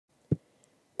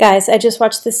Guys, I just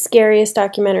watched the scariest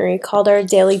documentary called Our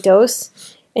Daily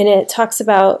Dose, and it talks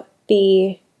about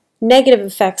the negative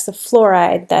effects of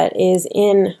fluoride that is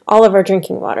in all of our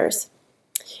drinking waters.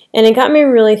 And it got me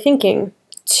really thinking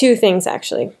two things,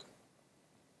 actually.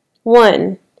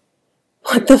 One,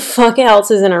 what the fuck else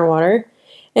is in our water?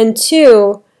 And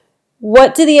two,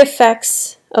 what do the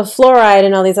effects of fluoride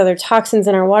and all these other toxins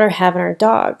in our water have on our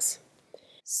dogs?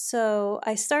 So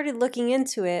I started looking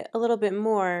into it a little bit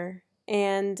more,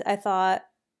 and I thought,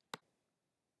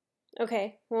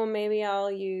 okay, well, maybe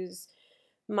I'll use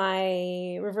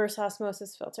my reverse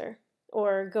osmosis filter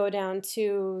or go down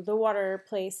to the water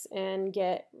place and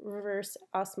get reverse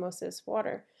osmosis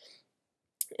water.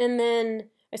 And then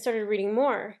I started reading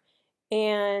more,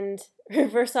 and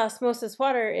reverse osmosis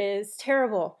water is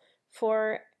terrible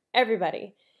for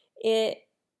everybody. It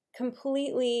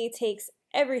completely takes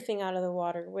everything out of the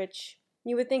water, which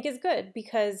you would think is good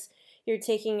because you're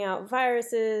taking out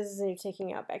viruses, and you're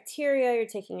taking out bacteria, you're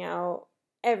taking out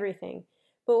everything.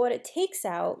 But what it takes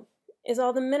out is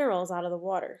all the minerals out of the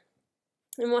water.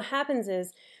 And what happens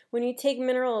is when you take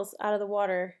minerals out of the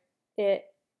water, it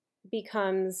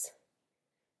becomes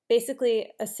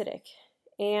basically acidic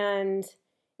and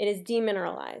it is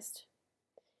demineralized.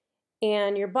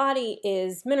 And your body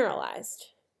is mineralized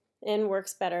and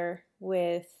works better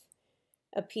with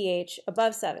a pH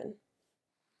above 7.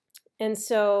 And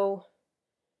so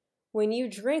when you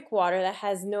drink water that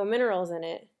has no minerals in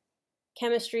it,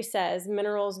 chemistry says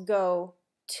minerals go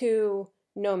to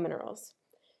no minerals.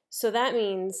 So that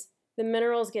means the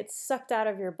minerals get sucked out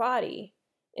of your body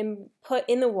and put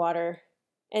in the water,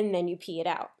 and then you pee it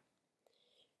out.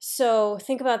 So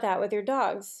think about that with your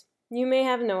dogs. You may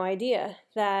have no idea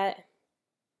that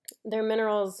their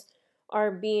minerals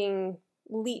are being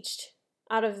leached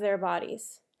out of their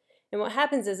bodies. And what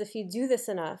happens is if you do this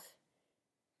enough,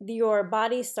 your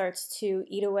body starts to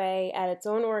eat away at its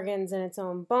own organs and its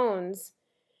own bones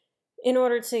in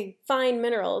order to find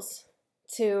minerals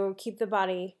to keep the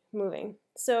body moving.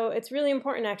 So it's really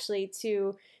important actually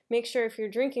to make sure if you're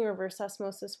drinking reverse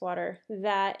osmosis water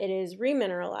that it is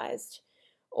remineralized,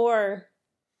 or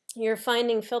you're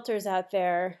finding filters out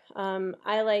there.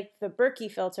 I like the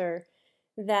Berkey filter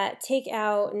that take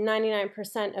out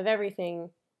 99% of everything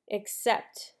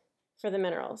except for the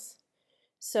minerals.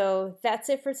 So that's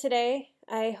it for today.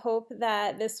 I hope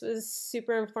that this was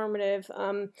super informative.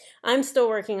 I'm still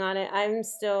working on it. I'm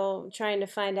still trying to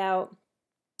find out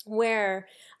where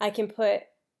I can put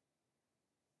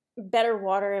better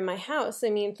water in my house.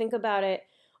 I mean, think about it.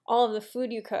 All of the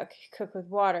food you cook with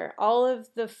water. All of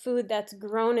the food that's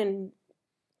grown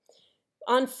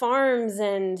on farms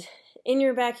and in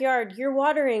your backyard, you're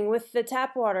watering with the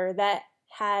tap water that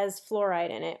has fluoride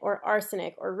in it, or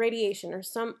arsenic, or radiation, or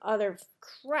some other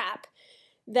crap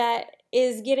that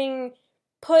is getting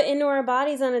put into our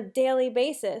bodies on a daily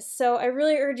basis. So I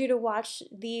really urge you to watch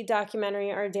the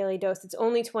documentary, Our Daily Dose. It's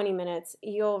only 20 minutes.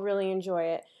 You'll really enjoy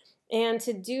it. And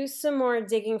to do some more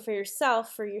digging for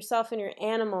yourself and your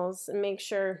animals, and make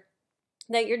sure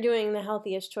that you're doing the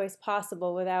healthiest choice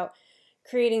possible without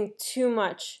creating too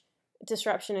much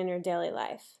disruption in your daily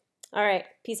life. All right,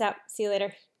 peace out. See you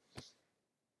later.